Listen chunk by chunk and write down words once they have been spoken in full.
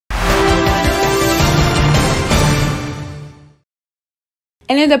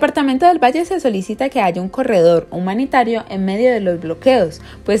En el departamento del Valle se solicita que haya un corredor humanitario en medio de los bloqueos,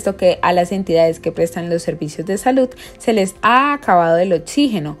 puesto que a las entidades que prestan los servicios de salud se les ha acabado el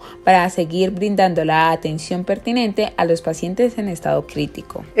oxígeno para seguir brindando la atención pertinente a los pacientes en estado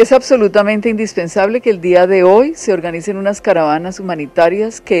crítico. Es absolutamente indispensable que el día de hoy se organicen unas caravanas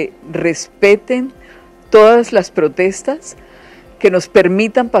humanitarias que respeten todas las protestas, que nos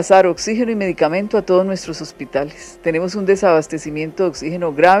permitan pasar oxígeno y medicamento a todos nuestros hospitales. Tenemos un desabastecimiento de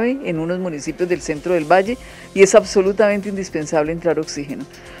oxígeno grave en unos municipios del centro del valle y es absolutamente indispensable entrar oxígeno.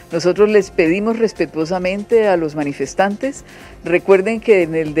 Nosotros les pedimos respetuosamente a los manifestantes, recuerden que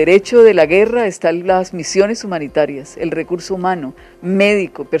en el derecho de la guerra están las misiones humanitarias, el recurso humano,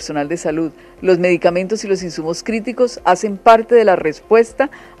 médico, personal de salud, los medicamentos y los insumos críticos hacen parte de la respuesta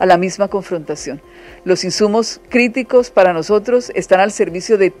a la misma confrontación. Los insumos críticos para nosotros están al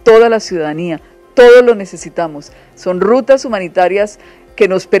servicio de toda la ciudadanía, todos lo necesitamos. Son rutas humanitarias que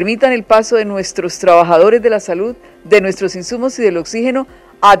nos permitan el paso de nuestros trabajadores de la salud, de nuestros insumos y del oxígeno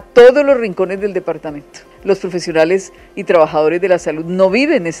a todos los rincones del departamento. Los profesionales y trabajadores de la salud no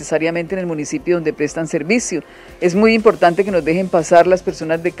viven necesariamente en el municipio donde prestan servicio. Es muy importante que nos dejen pasar las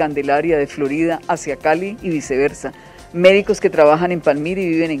personas de Candelaria, de Florida, hacia Cali y viceversa. Médicos que trabajan en Palmira y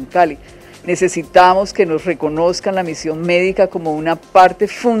viven en Cali. Necesitamos que nos reconozcan la misión médica como una parte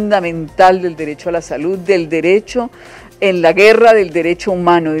fundamental del derecho a la salud, del derecho en la guerra, del derecho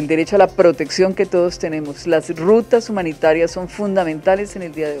humano, del derecho a la protección que todos tenemos. Las rutas humanitarias son fundamentales en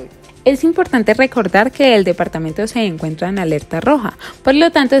el día de hoy. Es importante recordar que el departamento se encuentra en alerta roja, por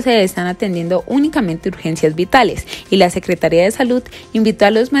lo tanto se están atendiendo únicamente urgencias vitales y la Secretaría de Salud invitó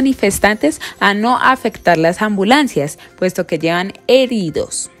a los manifestantes a no afectar las ambulancias, puesto que llevan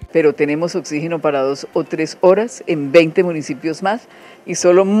heridos. Pero tenemos oxígeno para 2 o 3 horas en 20 municipios más y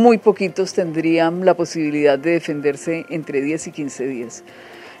solo muy poquitos tendrían la posibilidad de defenderse entre 10 y 15 días.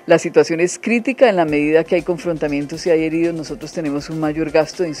 La situación es crítica en la medida que hay confrontamientos y hay heridos. Nosotros tenemos un mayor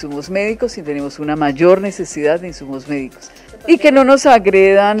gasto de insumos médicos y tenemos una mayor necesidad de insumos médicos. Y que no nos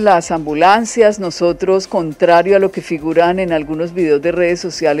agredan las ambulancias. Nosotros, contrario a lo que figuran en algunos videos de redes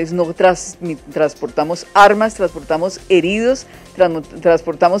sociales, no transportamos armas, transportamos heridos,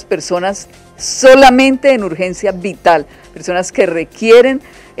 transportamos personas solamente en urgencia vital, personas que requieren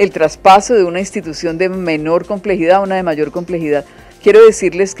el traspaso de una institución de menor complejidad a una de mayor complejidad. Quiero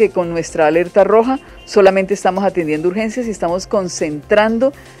decirles que con nuestra alerta roja solamente estamos atendiendo urgencias y estamos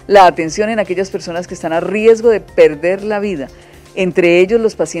concentrando la atención en aquellas personas que están a riesgo de perder la vida. Entre ellos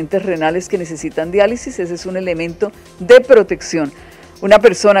los pacientes renales que necesitan diálisis, ese es un elemento de protección. Una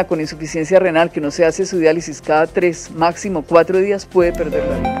persona con insuficiencia renal que no se hace su diálisis cada 3, máximo 4 días puede perder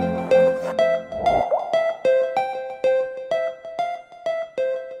la vida.